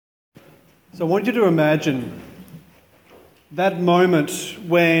So I want you to imagine that moment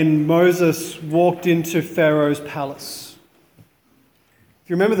when Moses walked into Pharaoh's palace. If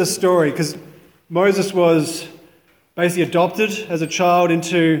you remember the story, because Moses was basically adopted as a child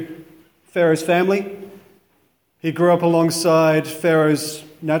into Pharaoh's family. He grew up alongside Pharaoh's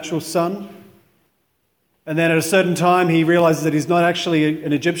natural son. And then at a certain time, he realizes that he's not actually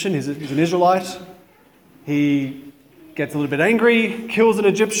an Egyptian, he's an Israelite. He gets a little bit angry, kills an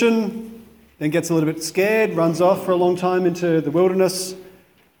Egyptian, then gets a little bit scared, runs off for a long time into the wilderness.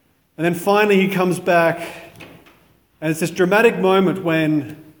 And then finally he comes back, and it's this dramatic moment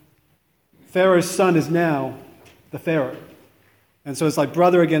when Pharaoh's son is now the Pharaoh. And so it's like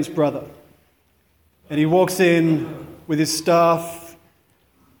brother against brother. And he walks in with his staff.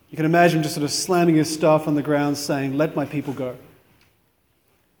 You can imagine him just sort of slamming his staff on the ground saying, "Let my people go."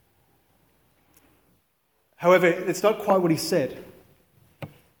 However, it's not quite what he said.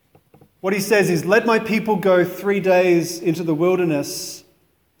 What he says is, "Let my people go 3 days into the wilderness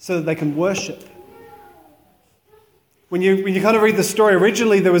so that they can worship." When you kind of read the story,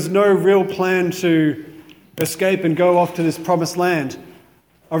 originally there was no real plan to escape and go off to this promised land.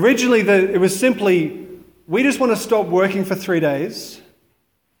 Originally it was simply, we just want to stop working for 3 days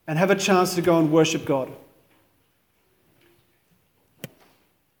and have a chance to go and worship God.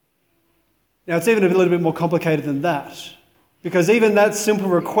 Now it's even a little bit more complicated than that, because even that simple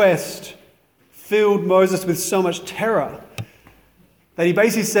request filled Moses with so much terror that he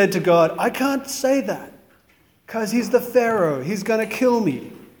basically said to God, "I can't say that because he's the Pharaoh. He's going to kill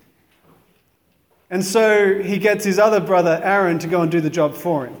me." And so he gets his other brother Aaron to go and do the job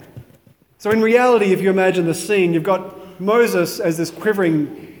for him. So in reality, if you imagine the scene, you've got Moses as this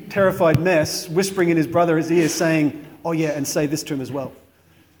quivering, terrified mess, whispering in his brother's ear saying, "Oh yeah, and say this to him as well."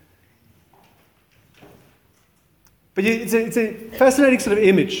 But it's a fascinating sort of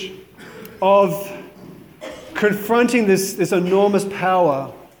image of confronting this enormous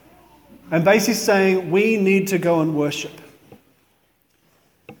power and basically saying, we need to go and worship.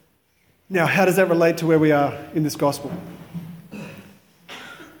 Now, how does that relate to where we are in this gospel?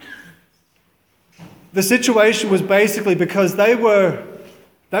 The situation was basically because they were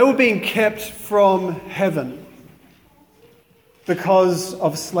being kept from heaven because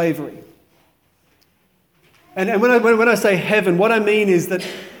of slavery. And when I say heaven, what I mean is that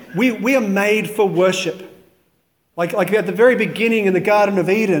we are made for worship. Like at the very beginning in the Garden of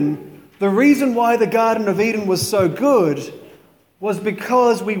Eden, the reason why the Garden of Eden was so good was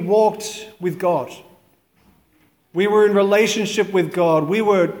because we walked with God. We were in relationship with God. We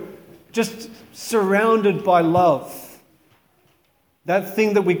were just surrounded by love. That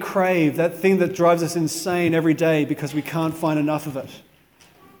thing that we crave, that thing that drives us insane every day because we can't find enough of it.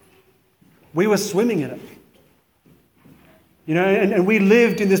 We were swimming in it. You know, and we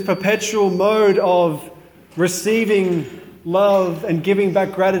lived in this perpetual mode of receiving love and giving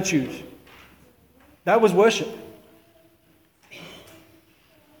back gratitude. That was worship.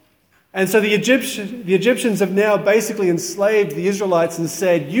 And so the Egyptians have now basically enslaved the Israelites and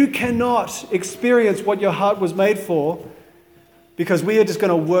said, you cannot experience what your heart was made for because we are just going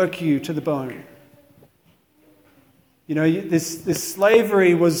to work you to the bone. You know, this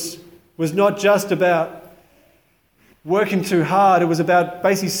slavery was not just about working too hard. It was about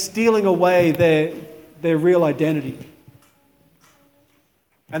basically stealing away their real identity.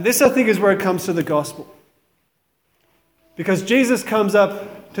 And this, I think, is where it comes to the gospel. Because Jesus comes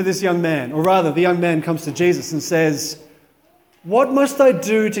up to this young man, or rather, the young man comes to Jesus and says, "What must I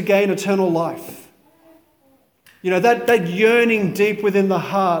do to gain eternal life?" You know, that yearning deep within the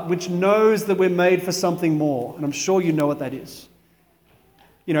heart which knows that we're made for something more. And I'm sure you know what that is.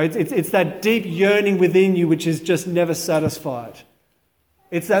 You know, it's that deep yearning within you which is just never satisfied.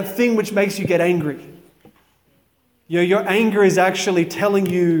 It's that thing which makes you get angry. You know, your anger is actually telling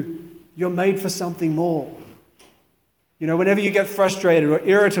you you're made for something more. You know, whenever you get frustrated or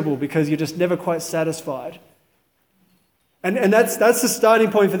irritable because you're just never quite satisfied. And that's the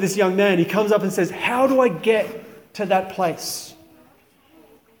starting point for this young man. He comes up and says, how do I get to that place?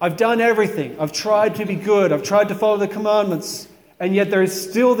 I've done everything. I've tried to be good. I've tried to follow the commandments. And yet there is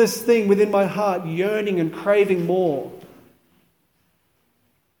still this thing within my heart yearning and craving more.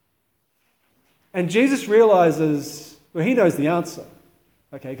 And Jesus realizes, well, he knows the answer,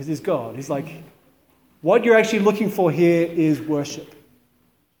 okay, because he's God. He's like, what you're actually looking for here is worship.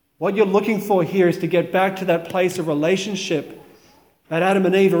 What you're looking for here is to get back to that place of relationship that Adam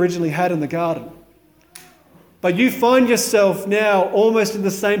and Eve originally had in the garden. But you find yourself now almost in the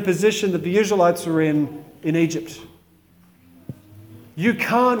same position that the Israelites were in Egypt. You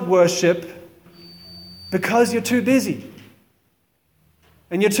can't worship because you're too busy.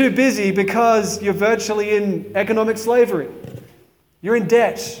 And you're too busy because you're virtually in economic slavery. You're in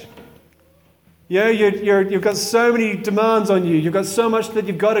debt. You've got so many demands on you. You've got so much that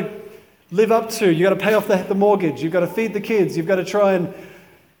you've got to live up to. You've got to pay off the mortgage. You've got to feed the kids. You've got to try and,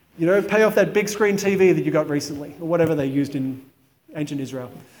 pay off that big screen TV that you got recently, or whatever they used in ancient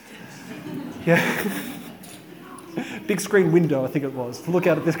Israel. Yeah. Big screen window, I think it was, to look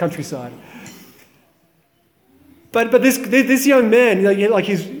out at this countryside. But this young man,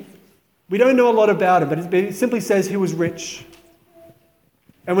 we don't know a lot about him, but it simply says he was rich.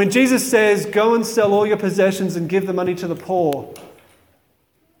 And when Jesus says, go and sell all your possessions and give the money to the poor,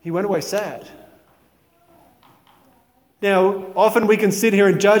 he went away sad. Now, often we can sit here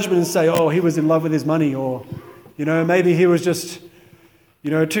in judgment and say, oh, he was in love with his money, or, maybe he was just,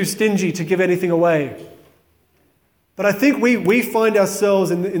 too stingy to give anything away. But I think we find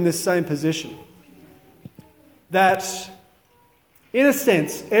ourselves in this same position. That, in a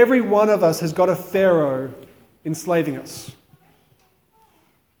sense, every one of us has got a Pharaoh enslaving us.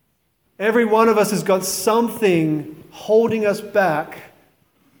 Every one of us has got something holding us back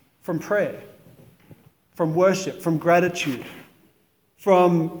from prayer, from worship, from gratitude,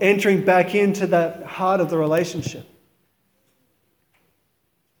 from entering back into that heart of the relationship.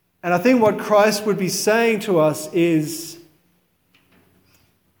 And I think what Christ would be saying to us is,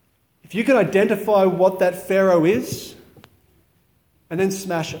 if you can identify what that Pharaoh is, and then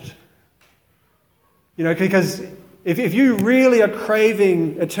smash it. Because if you really are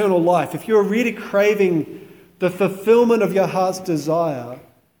craving eternal life, if you're really craving the fulfillment of your heart's desire,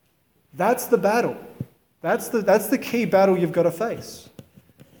 that's the battle. That's the key battle you've got to face.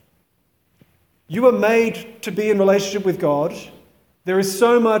 You are made to be in relationship with God. There is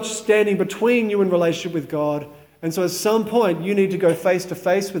so much standing between you and relationship with God, and so at some point you need to go face to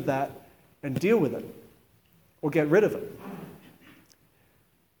face with that and deal with it, or get rid of it.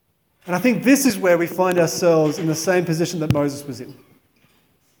 And I think this is where we find ourselves in the same position that Moses was in.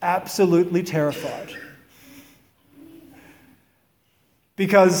 Absolutely terrified.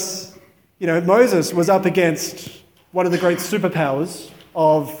 Because, Moses was up against one of the great superpowers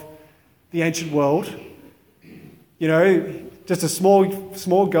of the ancient world. Just a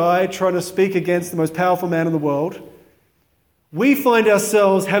small guy trying to speak against the most powerful man in the world. We find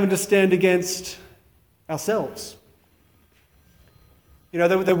ourselves having to stand against ourselves.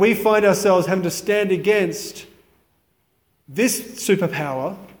 That we find ourselves having to stand against this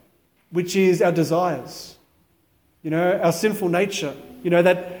superpower, which is our desires, our sinful nature,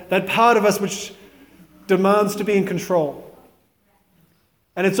 that part of us which demands to be in control.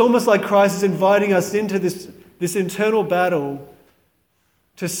 And it's almost like Christ is inviting us into this internal battle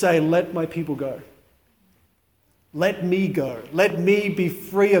to say, let my people go. Let me go. Let me be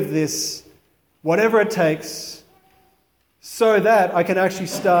free of this, whatever it takes, so that I can actually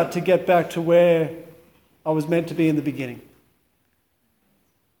start to get back to where I was meant to be in the beginning.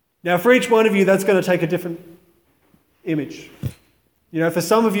 Now, for each one of you, that's going to take a different image. For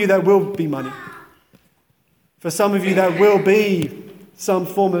some of you, that will be money. For some of you, that will be some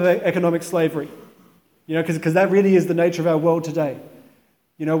form of economic slavery. Because that really is the nature of our world today.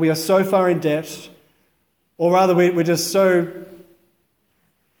 We are so far in debt, or rather we're just so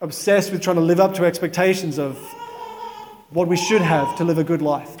obsessed with trying to live up to expectations of what we should have to live a good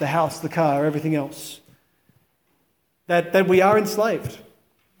life, the house, the car, everything else, that we are enslaved.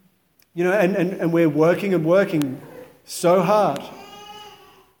 And we're working and working so hard.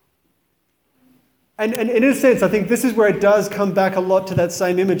 And in a sense, I think this is where it does come back a lot to that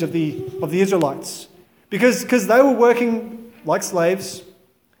same image of the Israelites. Because they were working like slaves.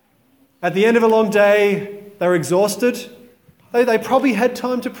 At the end of a long day, they were exhausted. They probably had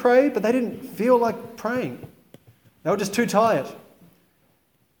time to pray, but they didn't feel like praying. They were just too tired.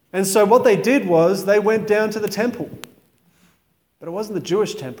 And so what they did was they went down to the temple. But it wasn't the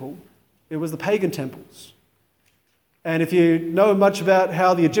Jewish temple. It was the pagan temples. And if you know much about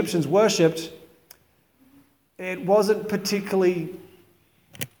how the Egyptians worshipped, it wasn't particularly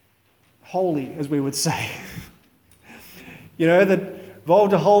holy, as we would say. That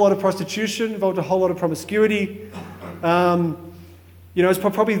involved a whole lot of prostitution, involved a whole lot of promiscuity. It's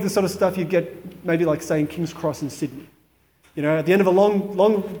probably the sort of stuff you get maybe like, say, in King's Cross in Sydney. At the end of a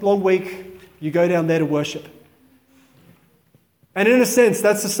long week, you go down there to worship. And in a sense,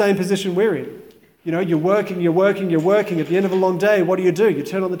 that's the same position we're in. You're working. At the end of a long day, what do? You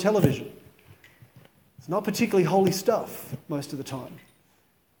turn on the television. It's not particularly holy stuff most of the time.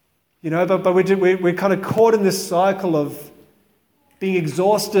 But we're kind of caught in this cycle of being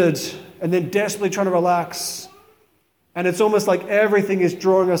exhausted and then desperately trying to relax. And it's almost like everything is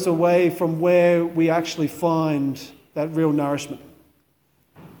drawing us away from where we actually find that real nourishment.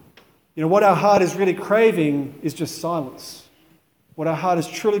 What our heart is really craving is just silence. What our heart is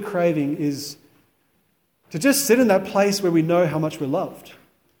truly craving is to just sit in that place where we know how much we're loved.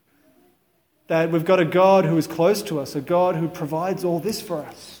 That we've got a God who is close to us, a God who provides all this for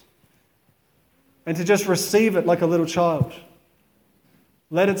us. And to just receive it like a little child.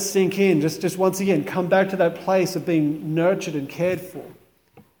 Let it sink in. Just once again, come back to that place of being nurtured and cared for.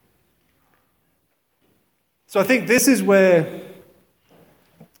 So I think this is where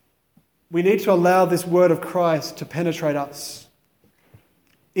we need to allow this word of Christ to penetrate us.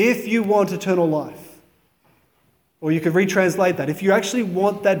 If you want eternal life, or you could retranslate that, if you actually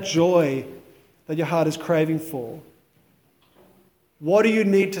want that joy that your heart is craving for, what do you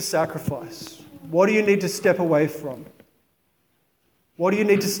need to sacrifice? What do you need to step away from? What do you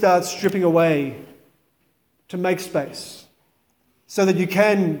need to start stripping away to make space so that you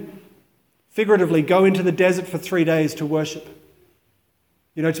can figuratively go into the desert for 3 days to worship?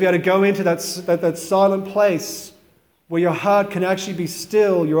 To be able to go into that silent place where your heart can actually be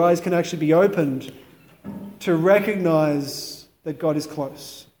still, your eyes can actually be opened to recognize that God is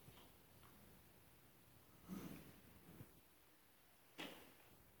close.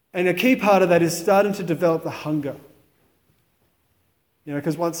 And a key part of that is starting to develop the hunger.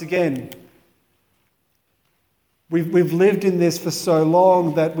 Because once again, we've lived in this for so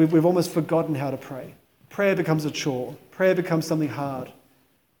long that we've almost forgotten how to pray. Prayer becomes a chore. Prayer becomes something hard.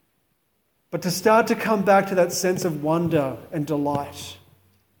 But to start to come back to that sense of wonder and delight.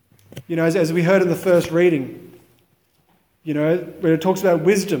 As we heard in the first reading, when it talks about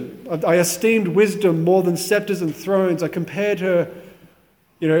wisdom. I esteemed wisdom more than scepters and thrones. I compared her,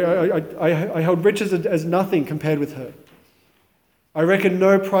 I held riches as nothing compared with her. I reckon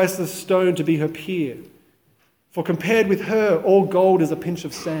no priceless stone to be her peer. For compared with her, all gold is a pinch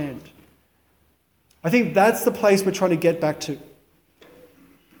of sand. I think that's the place we're trying to get back to.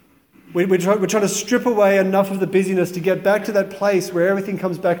 We're trying to strip away enough of the busyness to get back to that place where everything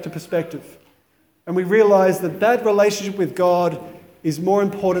comes back to perspective. And we realize that relationship with God is more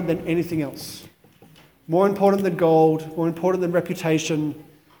important than anything else. More important than gold, more important than reputation,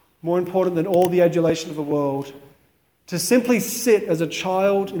 more important than all the adulation of the world. To simply sit as a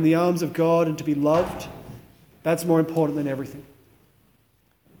child in the arms of God and to be loved, that's more important than everything.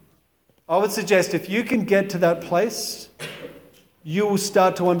 I would suggest if you can get to that place, you will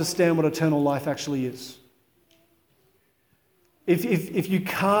start to understand what eternal life actually is. If you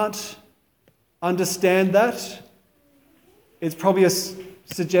can't understand that, it's probably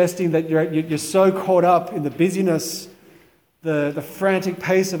suggesting that you're so caught up in the busyness, the frantic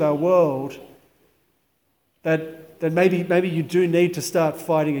pace of our world, that maybe you do need to start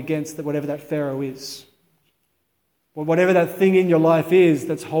fighting against whatever that Pharaoh is. Or whatever that thing in your life is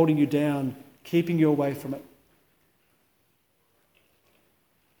that's holding you down, keeping you away from it.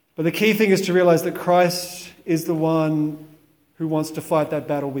 But the key thing is to realize that Christ is the one who wants to fight that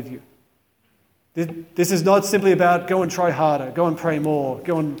battle with you. This is not simply about go and try harder, go and pray more,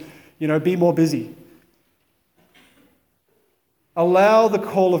 go and be more busy. Allow the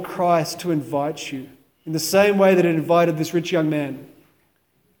call of Christ to invite you in the same way that it invited this rich young man.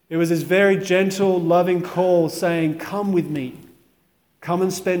 It was this very gentle, loving call saying, come with me. Come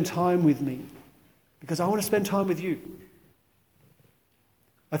and spend time with me because I want to spend time with you.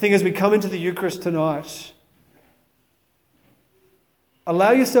 I think as we come into the Eucharist tonight,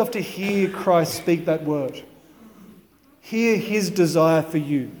 allow yourself to hear Christ speak that word. Hear his desire for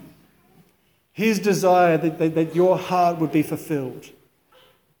you. His desire that your heart would be fulfilled.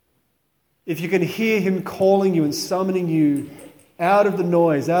 If you can hear him calling you and summoning you out of the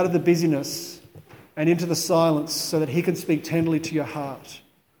noise, out of the busyness, and into the silence so that he can speak tenderly to your heart.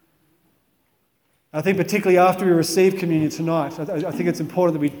 I think particularly after we receive communion tonight, I think it's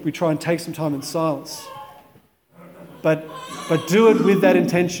important that we try and take some time in silence. But do it with that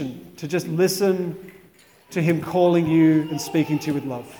intention, to just listen to him calling you and speaking to you with love.